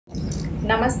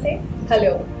Namaste,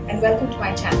 hello, and welcome to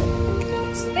my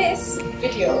channel. So this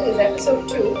video is episode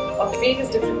 2 of various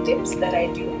different tips that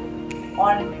I do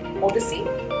on Odissi,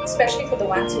 especially for the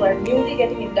ones who are newly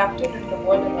getting inducted into the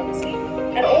world of Odissi,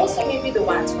 and also maybe the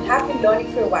ones who have been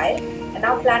learning for a while and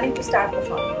now planning to start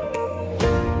performing.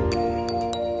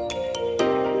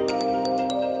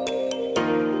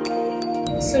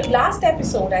 So last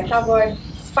episode I covered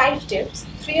 5 tips,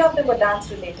 3 of them were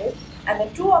dance related and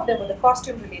then 2 of them were the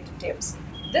costume related tips.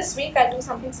 This week I'll do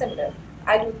something similar.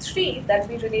 I'll do 3 that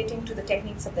will be relating to the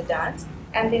techniques of the dance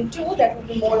and then 2 that will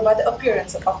be more about the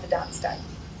appearance of the dance style.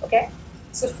 Okay?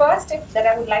 So first tip that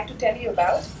I would like to tell you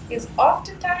about is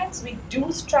oftentimes we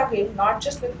do struggle not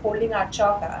just with holding our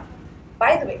chauka.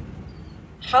 By the way,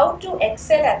 how to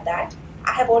excel at that,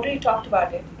 I have already talked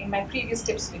about it in my previous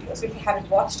tips video. So if you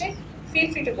haven't watched it,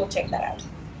 feel free to go check that out.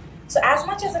 So as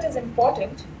much as it is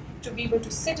important to be able to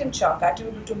sit in chauka, to be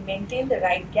able to maintain the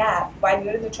right gap while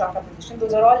you're in the chauka position,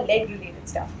 those are all leg related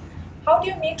stuff. How do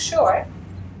you make sure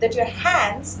that your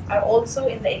hands are also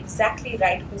in the exactly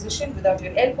right position without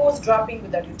your elbows dropping,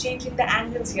 without you changing the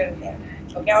angles here and there,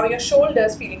 okay, or your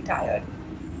shoulders feeling tired?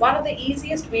 One of the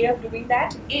easiest way of doing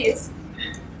that is,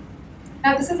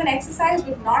 now this is an exercise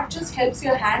which not just helps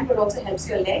your hand but also helps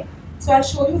your leg. So I'll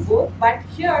show you both, but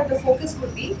here the focus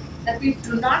would be that we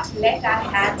do not let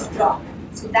our hands drop.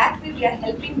 So that way we are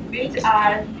helping build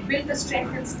the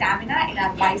strength and stamina in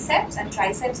our biceps and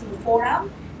triceps in the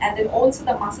forearm, and then also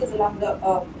the muscles along the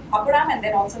upper arm, and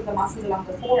then also the muscles along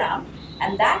the forearm.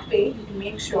 And that way you can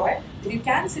make sure that you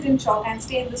can sit in chauka and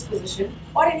stay in this position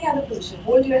or any other position.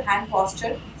 Hold your hand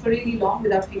posture for really long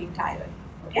without feeling tired.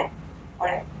 Okay?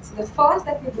 Alright. So the first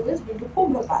that we do is we do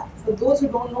kumbhakat. For those who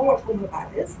don't know what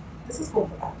kumbhakat is, this is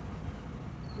kumbhakat.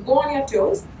 You go on your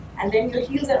toes and then your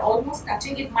heels are almost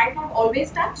touching. It might not always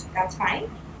touch, that's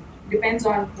fine. Depends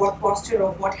on what posture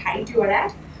or what height you are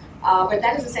at. But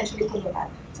that is essentially kumbhakat.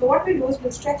 So what we do is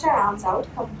we'll stretch our arms out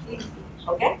completely.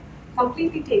 Okay?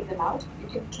 Completely take them out. You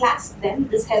can clasp them.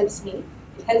 This helps me.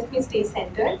 It helps me stay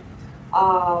centered.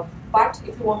 But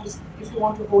if you want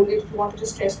to hold it, if you want to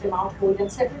just stretch them out, hold them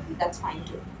separately, that's fine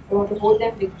too. If you want to hold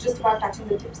them with just about touching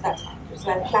the tips, that's fine too.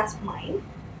 So I'll clasp mine.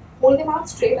 Hold them out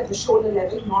straight at the shoulder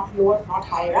level, not lower, not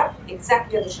higher up,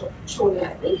 exactly at the shoulder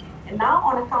level. And now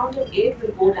on a count of 8,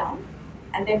 we'll go down.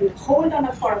 And then we'll hold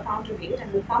on for a count of 8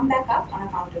 and we'll come back up on a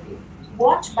count of 8.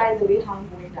 Watch, by the way, how I'm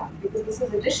going down, because this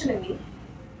is additionally,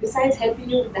 besides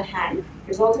helping you with the hand,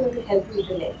 it's also going to help you with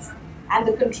the legs and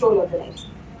the control of the legs.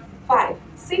 5,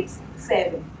 6,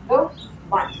 7, go.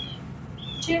 1,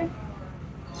 2,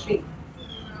 3,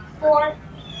 4,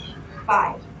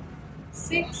 5,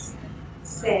 6,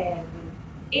 7,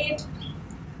 8,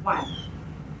 1,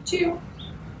 2,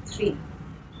 3,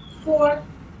 4,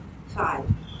 5,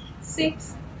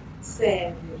 6,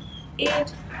 7, 8,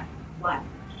 1,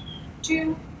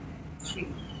 2, 3,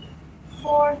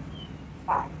 4,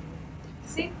 5,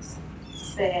 6,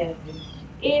 7,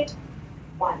 8,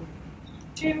 1,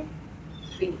 2,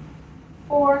 3,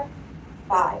 4,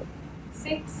 5,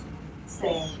 6,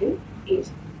 7,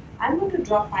 8. I'm going to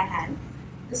drop my hand.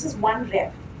 This is 1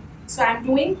 rep. So I'm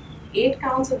doing 8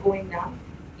 counts of going down,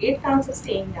 8 counts of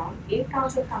staying down, 8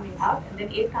 counts of coming up, and then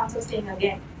 8 counts of staying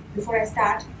again before I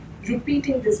start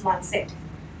repeating this one set.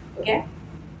 Okay?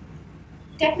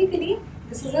 Technically,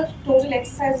 this is a total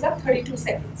exercise of 32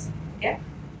 seconds. Okay?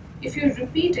 If you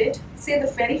repeat it, say the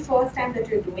very first time that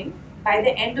you're doing, by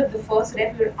the end of the first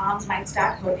rep, your arms might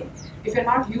start hurting. If you're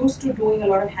not used to doing a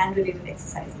lot of hand-related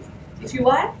exercises. If you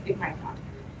are, it might not.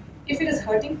 If it is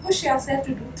hurting, push yourself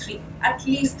to do 3, at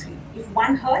least 3. If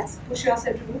 1 hurts, push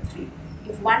yourself to do 3.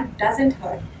 If 1 doesn't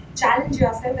hurt, challenge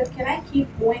yourself that can I keep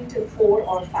going till 4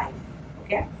 or 5.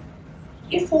 Okay?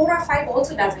 If 4 or 5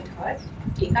 also doesn't hurt,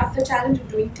 take up the challenge of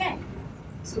doing 10.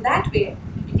 So that way,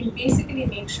 you can basically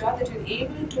make sure that you're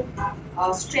able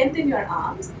to strengthen your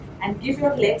arms and give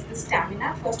your legs the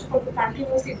stamina. First of all, to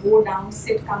continuously go down,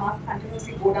 sit, come up,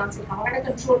 continuously go down, sit, come up at a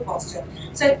controlled posture.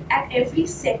 So at every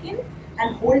second,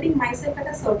 I'm holding myself at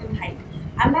a certain height.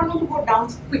 I'm not going to go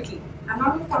down quickly. I'm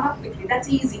not going to come up quickly. That's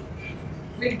easy.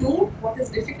 We'll do what is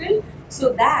difficult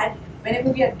so that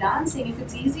whenever we are dancing, if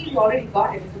it's easy, we already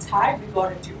got it. If it's hard, we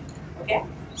got it too. Okay?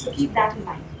 So keep that in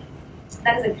mind.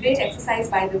 That is a great exercise,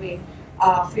 by the way,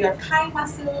 for your thigh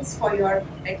muscles, for your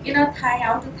inner thigh,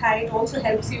 outer thigh. It also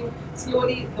helps you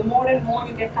slowly, the more and more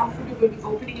you get comfortable with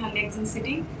opening your legs and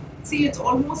sitting. See, it's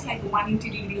almost like 180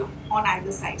 degree on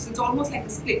either side. So it's almost like a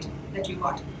split that you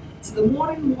got. So the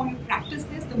more and more you practice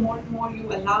this, the more and more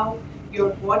you allow your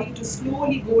body to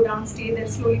slowly go down, stay there,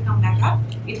 slowly come back up.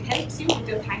 It helps you with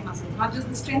your thigh muscles, not just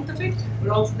the strength of it,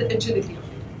 but also the agility of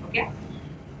it. Okay?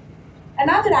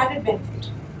 Another added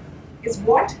benefit is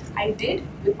what I did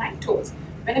with my toes.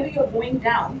 Whenever you're going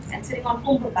down and sitting on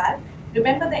Kumbhakar,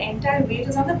 remember the entire weight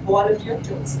is on the ball of your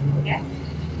toes, okay?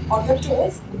 On your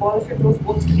toes, the ball of your toes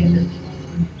goes together.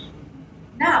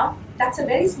 Now, that's a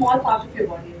very small part of your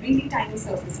body, a really tiny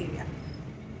surface area.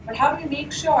 But how do we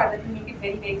make sure that we make it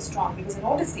very, very strong? Because in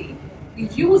Odissi, we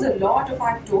use a lot of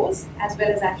our toes as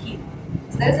well as our heel.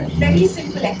 So there is a very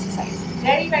simple exercise,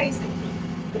 very, very simple.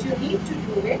 But you need to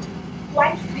do it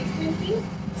quite frequently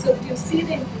so that you see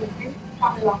the improvement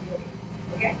come along your way.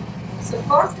 Okay? So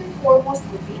first and foremost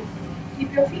would be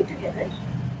keep your feet together.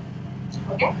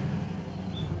 Okay?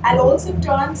 I'll also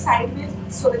turn sideways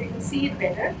so that you can see it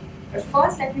better. But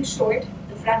first let me show it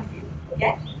the front view.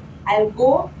 Okay? I'll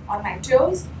go on my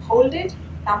toes, hold it,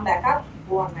 come back up,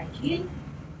 go on my heel,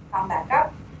 come back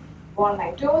up, go on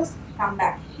my toes, come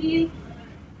back heel,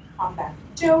 come back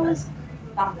toes,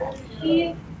 come back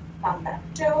heel, come back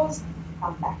toes,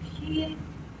 come back heel,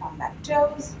 come back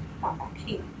toes, come back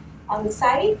heel. On the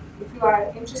side, if you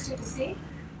are interested to see,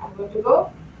 I'm going to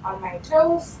go on my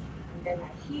toes, and then my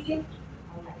heel,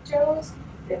 on my toes,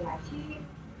 then my heel,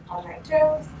 on my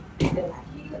toes, then my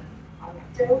heel, on my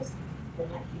toes, then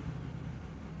my heel.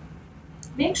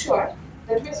 Make sure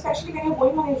that especially when you're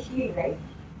going on your heel, right,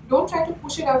 don't try to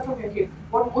push it out from your hip.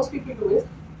 What most people do is,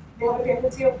 they have a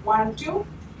tendency of 1, 2,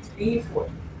 3, 4.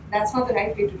 That's not the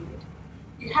right way to do it.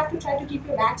 You have to try to keep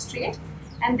your back straight,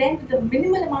 and then with the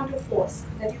minimal amount of force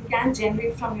that you can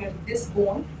generate from this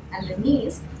bone and the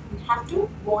knees, you have to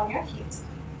go on your heels.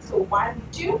 So 1,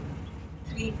 2,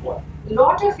 3, 4. A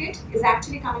lot of it is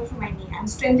actually coming from my knee. I'm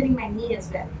strengthening my knee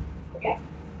as well. Okay?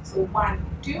 So 1,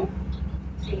 2,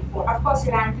 3, 4. Of course,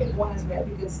 your ankle bone as well,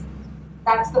 because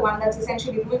that's the one that's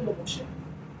essentially doing the motion.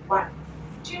 1,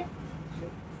 2, 3,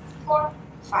 4,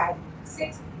 5,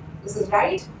 6. This is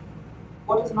right.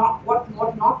 What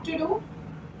not to do?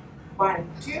 1,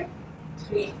 2,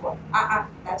 3, 4.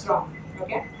 That's wrong.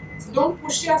 Okay? So don't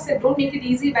push yourself, don't make it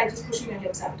easy by just pushing your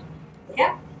hips out.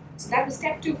 Okay? So that was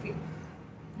step 2 for you.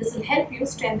 This will help you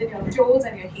strengthen your toes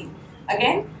and your heel.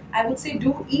 Again, I would say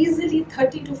do easily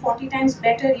 30 to 40 times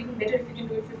better, even better if you can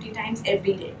do it 50 times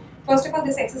every day. First of all,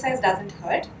 this exercise doesn't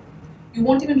hurt. You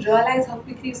won't even realize how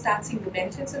quickly you start seeing the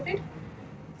benefits of it.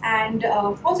 And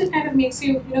also it kind of makes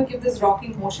you, give this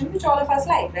rocking motion, which all of us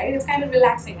like, right? It's kind of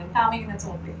relaxing and calming in its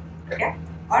own way. Okay?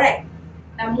 Alright.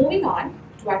 Now moving on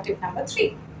to our tip number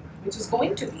 3, which is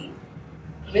going to be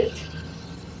with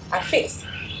our face.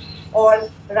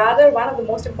 Or rather, one of the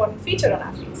most important feature on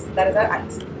our face, that is our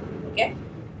eyes. Okay?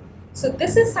 So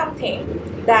this is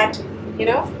something that,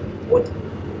 would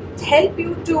help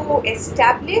you to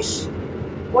establish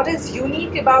what is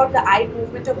unique about the eye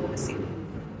movement of Odissi.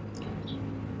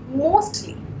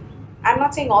 Mostly, I'm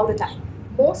not saying all the time,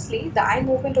 mostly the eye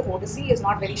movement of Odissi is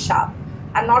not very sharp.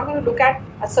 I'm not going to look at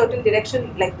a certain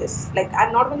direction like this. Like,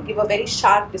 I'm not going to give a very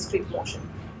sharp, discrete motion.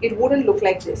 It wouldn't look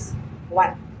like this.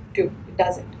 1, 2, it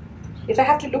doesn't. If I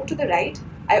have to look to the right,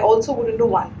 I also wouldn't do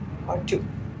 1 or 2.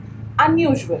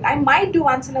 Unusual. I might do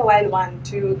once in a while 1,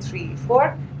 2, 3,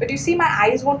 4, but you see my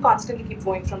eyes won't constantly keep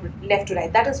going from left to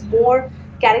right. That is more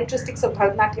characteristics of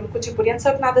Bharatanatyam, Kuchipudi and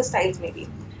certain other styles maybe.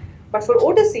 But for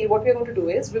Odissi, what we're going to do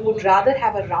is, we would rather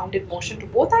have a rounded motion to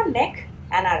both our neck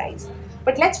and our eyes.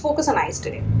 But let's focus on eyes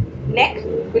today. Neck,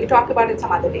 we'll talk about it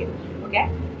some other day. Okay?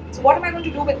 So what am I going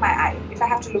to do with my eye? If I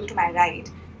have to look to my right,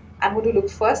 I'm going to look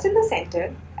first in the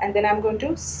center, and then I'm going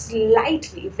to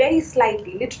slightly, very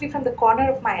slightly, literally from the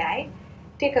corner of my eye,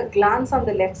 take a glance on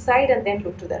the left side and then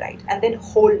look to the right, and then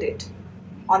hold it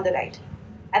on the right.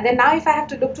 And then now if I have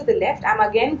to look to the left, I'm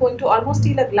again going to almost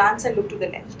steal a glance and look to the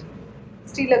left.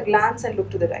 Steal a glance and look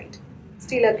to the right.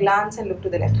 Steal a glance and look to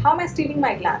the left. How am I stealing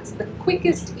my glance? The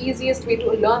quickest, easiest way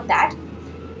to learn that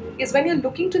is when you're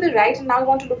looking to the right and now you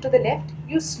want to look to the left,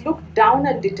 you look down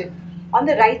a little on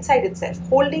the right side itself.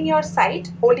 Holding your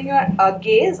sight, holding your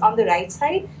gaze on the right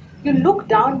side, you look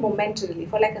down momentarily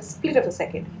for like a split of a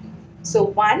second. So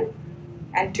 1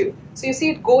 and 2. So you see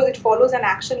it goes, it follows an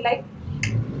action like,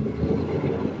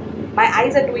 my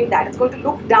eyes are doing that. It's going to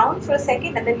look down for a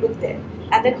second and then look there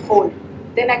and then hold.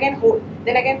 Then again hold.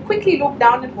 Then again quickly look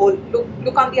down and hold.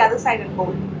 Look on the other side and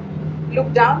hold.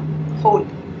 Look down, hold.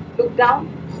 Look down,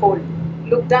 hold.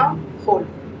 Look down, hold.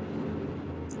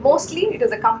 Mostly it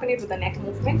is accompanied with a neck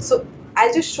movement. So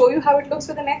I'll just show you how it looks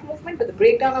with the neck movement, but the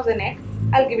breakdown of the neck,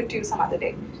 I'll give it to you some other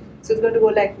day. So it's going to go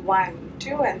like 1,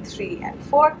 2 and 3 and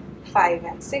 4, 5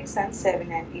 and 6 and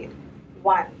 7 and 8.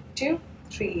 1, 2,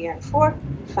 3 and 4,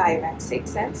 5 and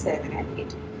 6 and 7 and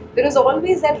 8. There is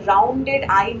always that rounded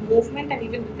eye movement and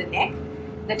even with the neck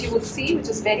that you would see, which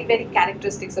is very, very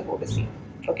characteristics of Odissi.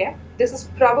 Okay, this is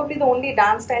probably the only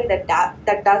dance style that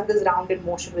does this rounded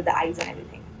motion with the eyes and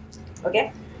everything.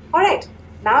 Okay, all right.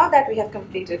 Now that we have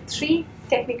completed three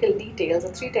technical details or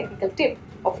three technical tips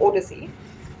of Odissi,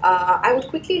 I would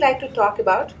quickly like to talk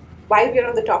about, while we are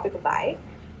on the topic of eye,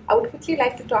 I would quickly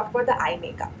like to talk about the eye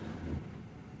makeup.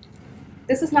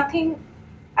 This is nothing,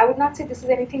 I would not say this is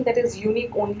anything that is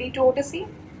unique only to Odissi.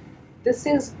 This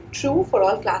is true for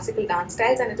all classical dance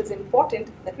styles, and it is important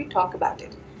that we talk about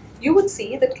it. You would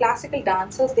see that classical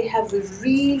dancers, they have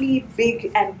really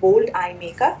big and bold eye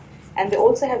makeup, and they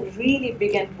also have really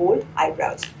big and bold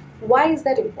eyebrows. Why is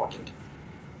that important?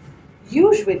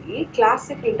 Usually,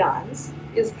 classical dance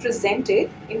is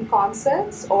presented in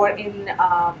concerts or in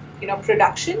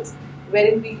productions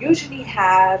wherein we usually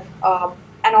have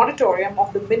an auditorium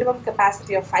of the minimum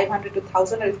capacity of 500 to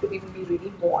 1,000, or it could even be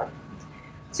really more.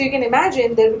 So you can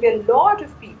imagine there will be a lot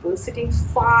of people sitting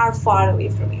far, far away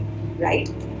from you,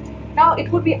 right? Now, it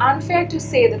would be unfair to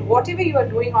say that whatever you are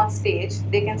doing on stage,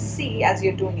 they can see as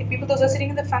you're doing it. People those are sitting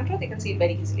in the front row, they can see it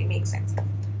very easily, makes sense.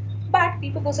 But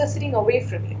people those are sitting away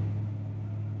from you,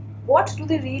 what do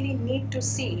they really need to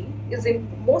see is,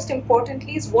 most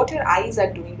importantly, is what your eyes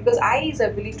are doing, because eyes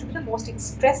are believed to be the most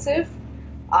expressive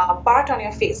part on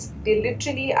your face. They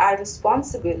literally are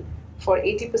responsible for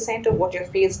 80% of what your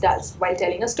face does while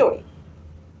telling a story,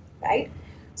 right?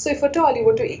 So if at all you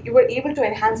were able to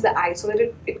enhance the eye so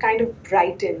that it kind of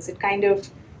brightens, it kind of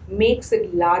makes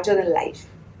it larger than life.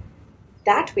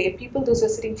 That way, people those are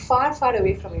sitting far, far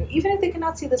away from you, even if they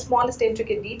cannot see the smallest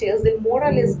intricate details, they'll more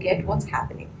or less get what's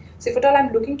happening. So if at all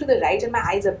I'm looking to the right and my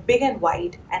eyes are big and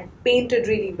wide and painted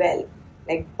really well,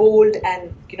 like bold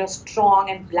and strong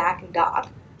and black and dark,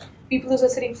 people those are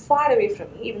sitting far away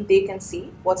from me, even they can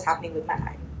see what's happening with my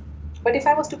eye. But if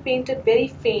I was to paint it very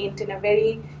faint in a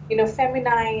very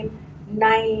feminine,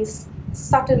 nice,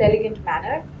 subtle, elegant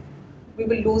manner, we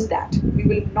will lose that. We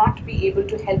will not be able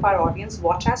to help our audience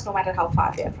watch us no matter how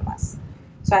far they are from us.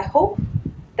 So I hope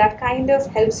that kind of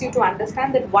helps you to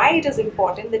understand that why it is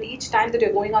important that each time that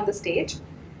you're going on the stage,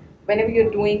 whenever you're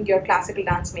doing your classical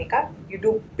dance makeup, you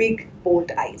do big,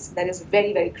 bold eyes. That is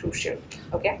very, very crucial.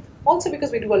 Okay. Also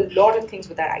because we do a lot of things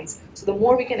with our eyes. So the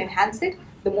more we can enhance it,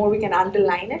 the more we can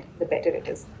underline it, the better it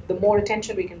is. The more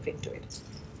attention we can bring to it.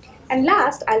 And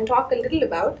last, I'll talk a little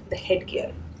about the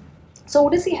headgear. So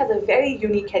Odissi has a very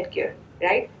unique headgear,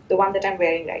 right? The one that I'm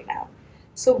wearing right now.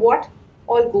 So what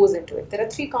all goes into it? There are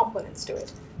three components to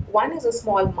it. One is a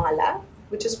small mala,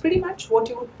 which is pretty much what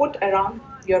you would put around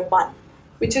your bun,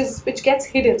 which gets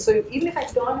hidden. So even if I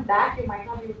turn back, you might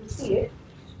not be able to see it.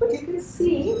 But you can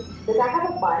see that I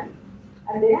have a bun,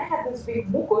 and then I have this big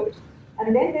mukut,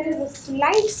 and then there is a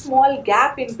slight small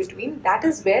gap in between. That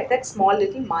is where that small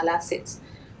little mala sits.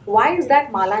 Why is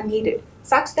that mala needed?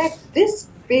 Such that this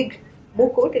big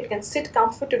mukut, it can sit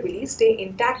comfortably, stay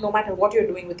intact no matter what you're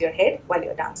doing with your head while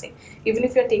you're dancing. Even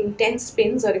if you're taking 10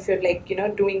 spins, or if you're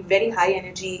doing very high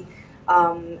energy,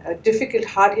 difficult,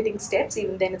 hard-hitting steps,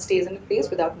 even then it stays in place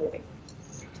without moving.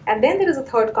 And then there is a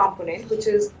third component, which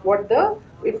is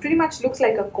it pretty much looks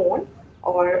like a cone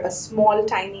or a small,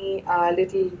 tiny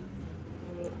little,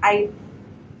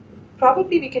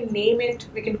 we can name it,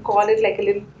 we can call it like a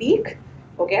little peak,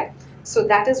 okay? So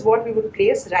that is what we would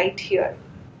place right here.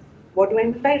 What do I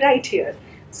mean by right here?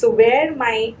 So where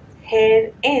my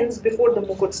hair ends before the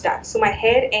mukut starts. So my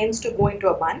hair ends to go into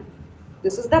a bun.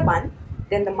 This is the bun.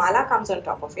 Then the mala comes on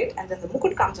top of it, and then the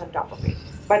mukut comes on top of it.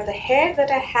 But the hair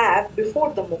that I have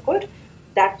before the mukut,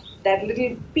 that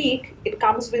little peak, it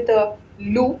comes with a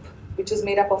loop which is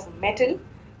made up of metal,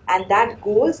 and that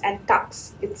goes and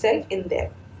tucks itself in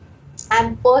there.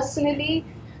 And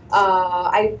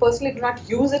I personally do not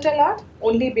use it a lot,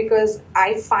 only because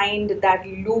I find that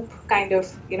loop kind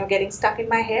of getting stuck in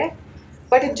my hair,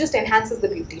 but it just enhances the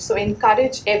beauty. So I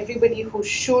encourage everybody who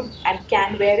should and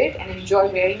can wear it and enjoy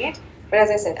wearing it. But as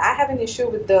I said, I have an issue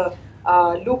with the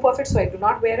loop of it, so I do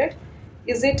not wear it.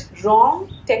 Is it wrong?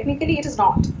 Technically, it is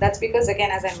not. That's because,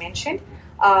 again, as I mentioned,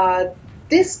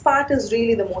 this part is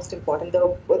really the most important.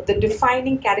 The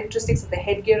defining characteristics of the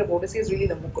headgear of Odissi is really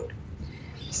the mukut.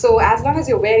 So as long as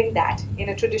you're wearing that in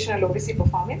a traditional Odissi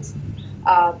performance,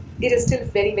 it is still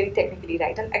very, very technically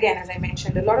right. And again, as I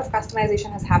mentioned, a lot of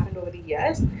customization has happened over the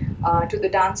years to the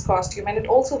dance costume, and it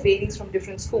also varies from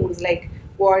different schools, like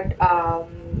what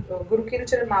Guru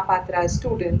Kirucharan Mahapatra's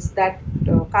students, that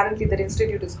currently their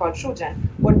institute is called Shujan,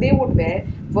 what they would wear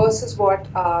versus what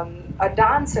a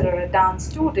dancer or a dance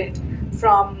student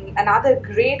from another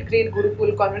great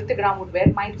Gurukul called Nrityagram would wear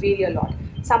might vary a lot.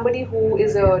 Somebody who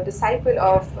is a disciple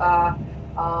of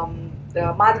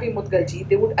Madhvi Mudgalji,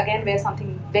 they would again wear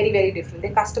something very, very different. They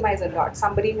customize a lot.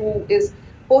 Somebody who is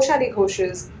Poshali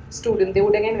Ghosh's student, they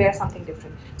would again wear something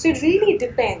different. So it really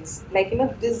depends, like,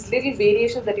 these little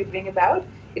variations that you bring about,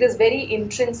 it is very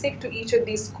intrinsic to each of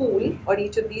these school or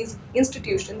each of these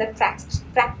institution that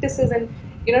practices and,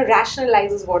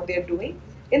 rationalizes what they're doing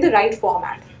in the right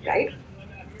format, right?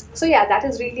 So yeah, that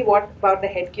is really what about the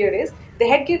headgear is. The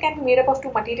headgear can be made up of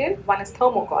two materials. One is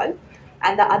thermocol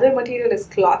and the other material is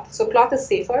cloth. So cloth is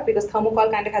safer because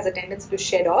thermocol kind of has a tendency to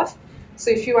shed off. So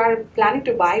if you are planning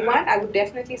to buy one, I would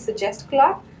definitely suggest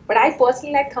cloth. But I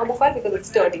personally like thermocol because it's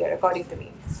sturdier, according to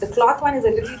me. The cloth one is a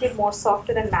little bit more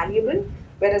softer and malleable,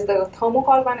 whereas the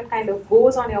thermocol one, it kind of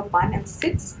goes on your bun and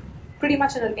sits pretty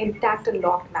much in an intact and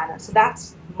locked manner. So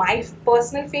that's my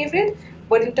personal favorite.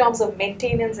 But in terms of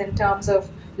maintenance, in terms of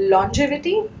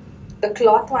longevity, the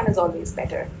cloth one is always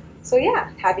better. So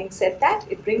yeah, having said that,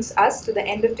 it brings us to the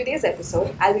end of today's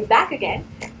episode. I'll be back again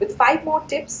with 5 more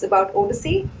tips about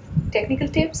Odissi, technical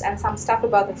tips and some stuff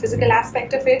about the physical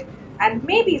aspect of it, and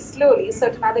maybe slowly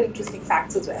certain other interesting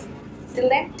facts as well. Till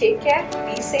then, take care,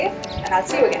 be safe, and I'll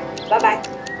see you again. Bye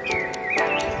bye.